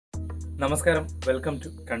നമസ്കാരം, welcome to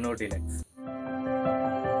Kannur deluxe.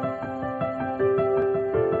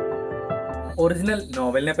 Original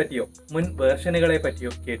നോവലിനെ പറ്റിയോ മുൻ വേർഷനുകളെ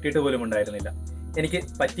പറ്റിയോ കേട്ടിട്ട് പോലും ഉണ്ടായിരുന്നില്ല. എനിക്ക്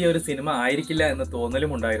പറ്റിയ ഒരു സിനിമ ആയിരിക്കില്ല എന്ന്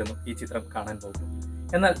തോന്നലും ഉണ്ടായിരുന്നു ഈ ചിത്രം കാണാൻ പോകുന്നു.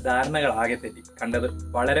 എന്നാൽ ധാരണകൾ ആകെ തെറ്റി. കണ്ടത്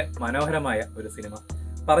വളരെ മനോഹരമായ ഒരു സിനിമ.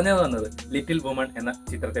 പറഞ്ഞു വന്നത് ലിറ്റിൽ വുമൺ എന്ന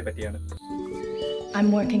ചിത്രത്തെ പറ്റിയാണ്. I'm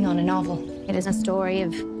working on a novel. It is a story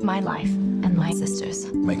of my life and my sisters.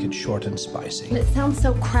 Make it short and spicy. It sounds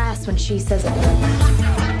so crass when she says it.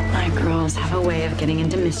 My girls have a way of getting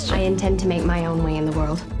into mischief. I intend to make my own way in the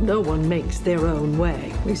world. No one makes their own way,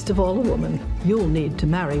 least of all a woman. You'll need to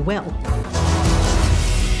marry well.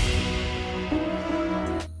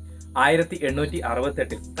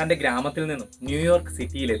 1868 തന്റെ ഗ്രാമത്തിൽ നിന്നും New York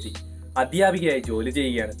സിറ്റിയിലെത്തി അധ്യാപികയായി ജോലി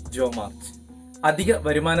ചെയ്യുകയാണ് ജോ March. അധിക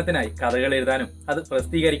വരുമാനത്തിനായി കഥകൾ എഴുതാനും അത്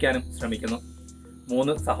പ്രസിദ്ധീകരിക്കാനും ശ്രമിക്കുന്നു.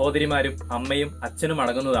 3 സഹോദരിമാരും അമ്മയും അച്ഛനും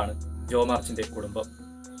അടങ്ങുന്നതാണ് ജോ മാർച്ചിന്റെ കുടുംബം.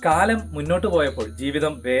 കാലം മുന്നോട്ട് പോയപ്പോൾ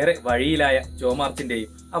ജീവിതം വേറെ വഴിയിലായ ജോ മാർച്ചിന്റെയും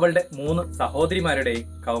അവളുടെ 3 സഹോദരിമാരുടെയും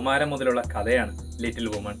കൗമാരം മുതലുള്ള കഥയാണ് ലിറ്റിൽ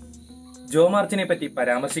വുമൺ. ജോ മാർച്ചിനെ പറ്റി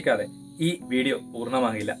പരാമർശിക്കാതെ ഈ വീഡിയോ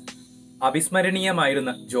പൂർണ്ണമാകില്ല.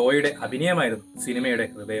 അവിസ്മരണീയമായിരുന്ന ജോയുടെ അഭിനയമായിരുന്നു സിനിമയുടെ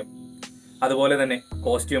ഹൃദയം. അതുപോലെ തന്നെ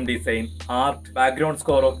costume design, art, background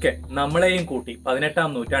score ഒക്കെ നമ്മളെയും കൂട്ടി 18ാം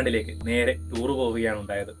നൂറ്റാണ്ടിലേക്ക് നേരെ ടൂർ പോവുകയാണ്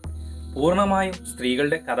ഉണ്ടായത്. പൂർണ്ണമായും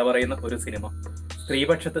സ്ത്രീകളുടെ കഥ പറയുന്ന ഒരു സിനിമ,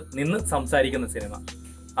 സ്ത്രീപക്ഷത്ത് നിന്ന് സംസാരിക്കുന്ന സിനിമ.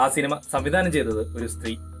 ആ സിനിമ സംവിധാനം ചെയ്തത് ഒരു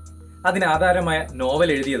സ്ത്രീ, അതിനാധാരമായ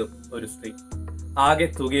നോവൽ എഴുതിയതും ഒരു സ്ത്രീ. ആകെ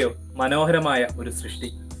തുകയോ മനോഹരമായ ഒരു സൃഷ്ടി.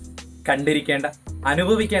 കണ്ടിരിക്കേണ്ട,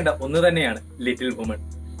 അനുഭവിക്കേണ്ട ഒന്ന് തന്നെയാണ് ലിറ്റിൽ വുമൺ.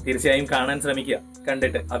 തീർച്ചയായും കാണാൻ ശ്രമിക്കുക.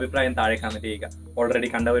 കണ്ടിട്ട് അഭിപ്രായം താഴെ കമന്റ് ചെയ്യുക. ഓൾറെഡി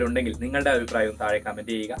കണ്ടവരുണ്ടെങ്കിൽ നിങ്ങളുടെ അഭിപ്രായവും താഴെ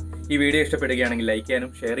കമന്റ് ചെയ്യുക. ഈ വീഡിയോ ഇഷ്ടപ്പെടുകയാണെങ്കിൽ ലൈക്ക്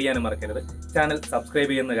ചെയ്യാനും ഷെയർ ചെയ്യാനും മറക്കരുത്. ചാനൽ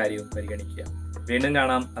സബ്സ്ക്രൈബ് ചെയ്യുന്ന കാര്യവും പരിഗണിക്കുക. വീണ്ടും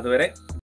കാണാം. അതുവരെ